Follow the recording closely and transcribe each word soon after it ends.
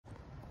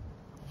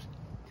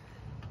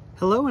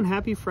Hello and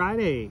happy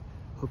Friday.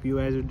 Hope you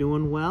guys are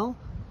doing well.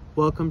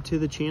 Welcome to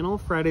the channel,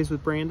 Fridays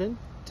with Brandon.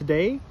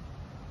 Today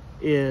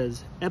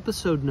is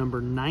episode number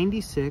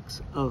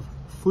 96 of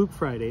Fluke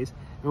Fridays.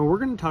 And what we're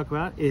going to talk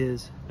about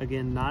is,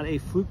 again, not a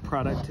Fluke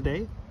product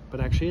today, but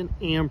actually an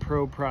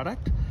AmPro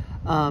product.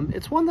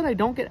 It's one that I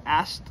don't get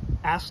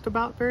asked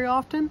about very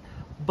often,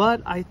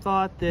 but I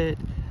thought that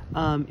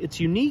it's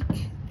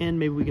unique and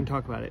maybe we can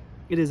talk about it.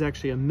 It is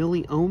actually a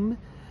milliohm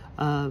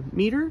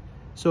meter.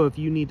 So if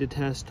you need to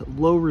test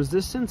low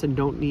resistance and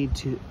don't need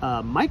to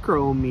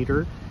micro ohm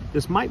meter,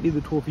 this might be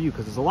the tool for you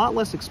because it's a lot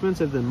less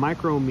expensive than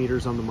micro ohm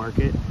meters on the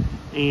market,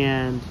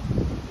 and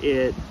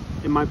it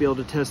might be able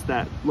to test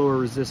that lower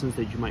resistance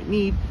that you might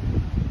need.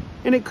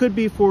 And it could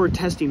be for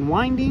testing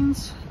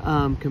windings,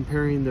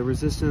 comparing the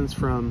resistance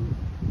from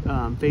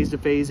phase to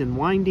phase in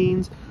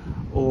windings,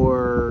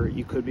 or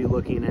you could be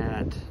looking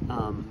at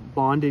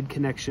bonded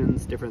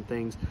connections, different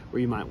things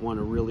where you might want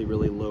a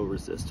really low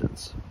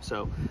resistance.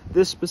 So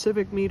this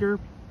specific meter,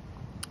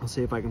 I'll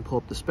see if I can pull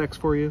up the specs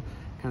for you,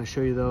 kind of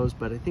show you those,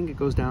 but I think it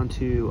goes down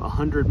to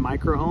 100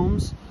 micro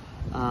ohms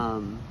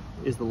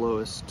is the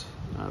lowest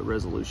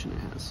resolution it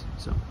has.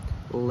 So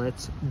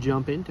let's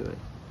jump into it.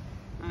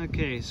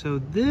 Okay, so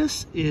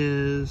this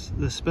is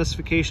the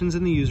specifications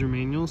in the user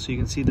manual. So you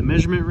can see the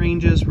measurement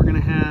ranges we're going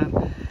to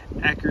have,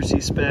 accuracy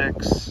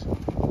specs,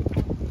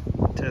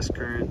 test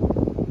current,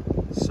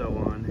 so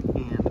on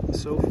and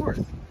so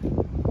forth.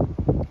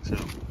 So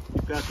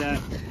you've got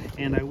that,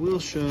 and I will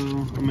show,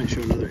 I might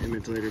show another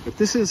image later, but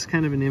this is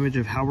kind of an image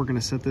of how we're going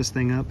to set this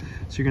thing up.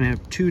 So you're going to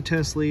have two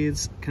test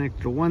leads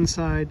connected to one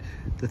side,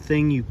 the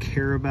thing you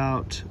care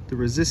about the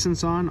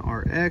resistance on,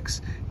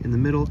 RX, in the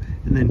middle,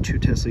 and then two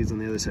test leads on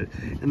the other side.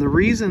 And the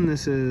reason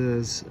this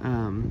is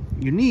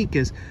unique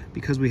is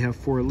because we have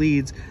four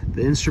leads,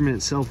 the instrument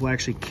itself will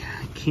actually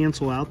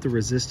cancel out the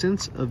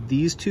resistance of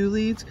these two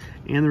leads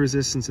and the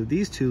resistance of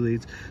these two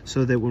leads,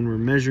 so that when we're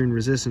measuring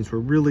resistance, we're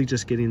really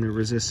just getting the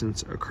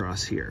resistance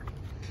across here.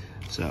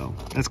 So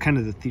that's kind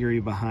of the theory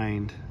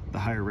behind the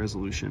higher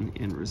resolution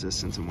in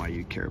resistance and why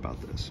you care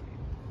about this.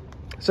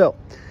 So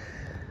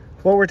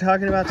what we're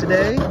talking about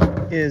today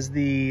is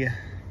the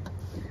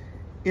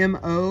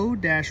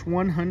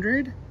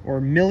MO-100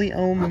 or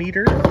milliohm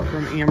meter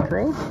from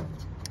AmPro.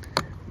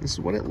 This is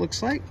what it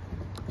looks like.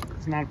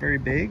 It's not very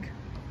big.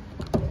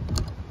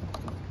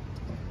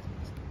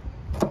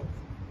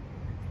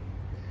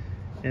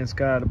 And it's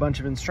got a bunch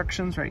of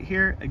instructions right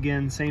here.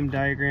 Again, same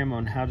diagram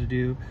on how to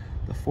do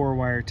the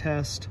 4-wire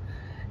test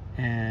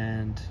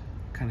and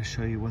kind of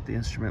show you what the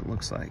instrument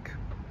looks like.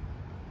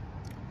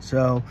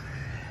 So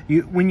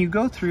when you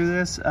go through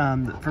this,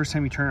 the first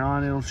time you turn it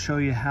on, it'll show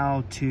you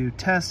how to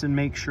test and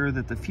make sure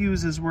that the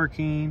fuse is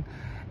working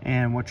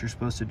and what you're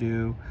supposed to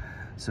do.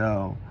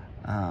 So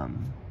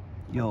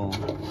you'll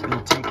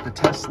take the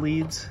test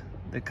leads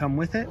that come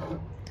with it,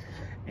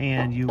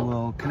 and you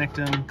will connect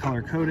them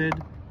color-coded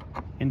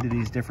into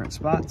these different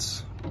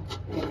spots.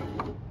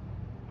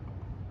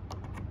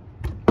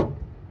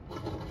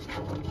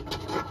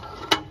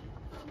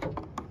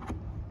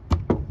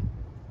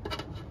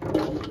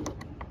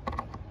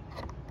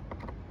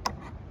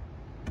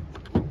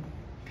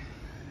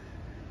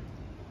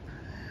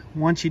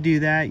 Once you do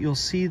that, you'll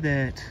see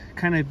that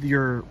kind of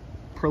your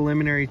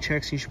preliminary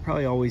checks, you should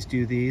probably always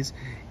do these,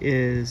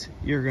 is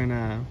you're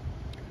gonna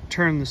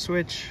turn the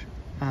switch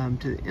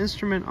to the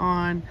instrument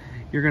on.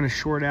 You're going to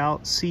short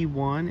out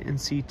C1 and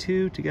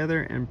C2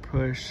 together and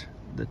push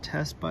the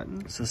test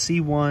button. So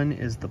C1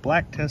 is the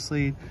black test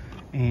lead,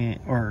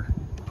 or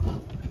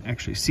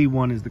actually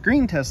C1 is the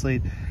green test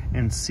lead,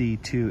 and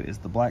C2 is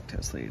the black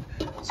test lead.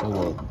 So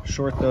we'll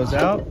short those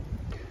out.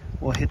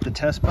 We'll hit the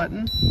test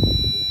button,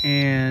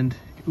 and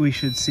we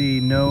should see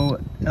no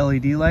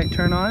LED light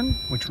turn on,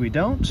 which we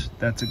don't.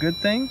 That's a good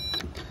thing.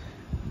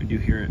 We do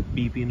hear it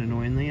beeping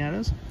annoyingly at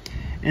us.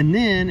 And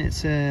then it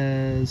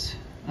says,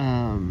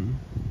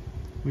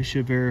 we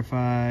should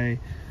verify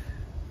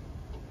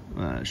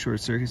short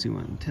circuit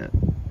C1.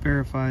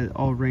 Verify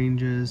all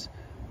ranges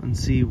on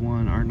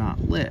C1 are not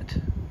lit,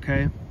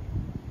 okay?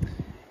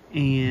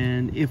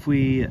 And if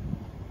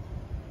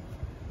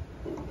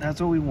that's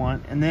what we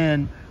want. And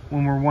then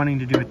when we're wanting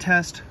to do a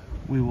test,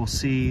 we will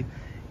see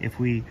if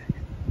we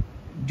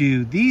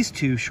do these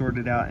two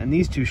shorted out and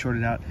these two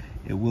shorted out,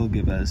 it will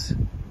give us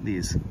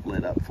these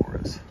lit up for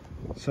us.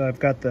 So I've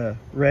got the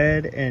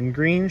red and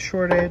green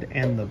shorted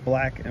and the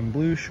black and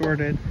blue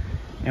shorted.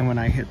 And when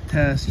I hit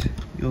test,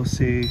 you'll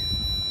see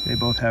they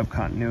both have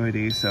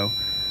continuity. So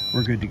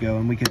we're good to go.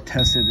 And we could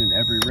test it in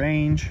every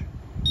range.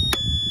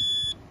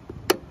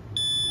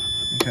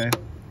 Okay.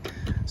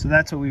 So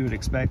that's what we would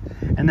expect.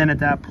 And then at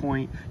that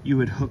point, you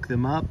would hook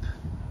them up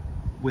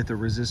with a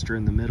resistor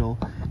in the middle,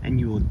 and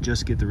you will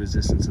just get the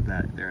resistance of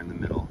that there in the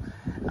middle.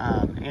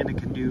 And it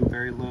can do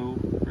very low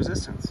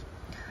resistance.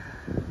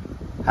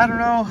 I don't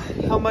know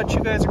how much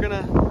you guys are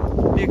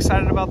gonna be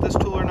excited about this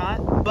tool or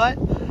not, but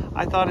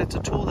I thought it's a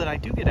tool that I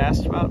do get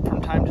asked about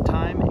from time to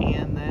time,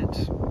 and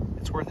that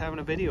it's worth having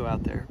a video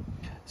out there.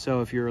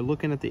 So if you're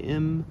looking at the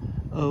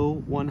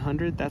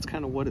MO-100, that's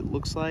kind of what it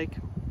looks like.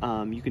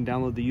 You can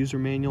download the user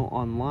manual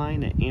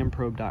online at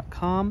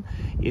amprobe.com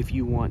if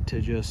you want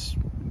to just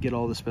get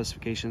all the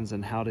specifications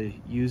and how to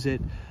use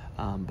it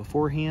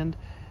beforehand,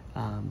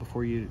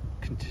 before you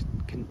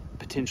can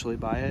potentially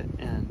buy it.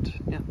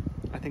 And yeah,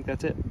 I think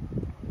that's it.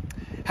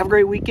 Have a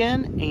great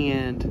weekend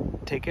and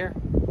take care.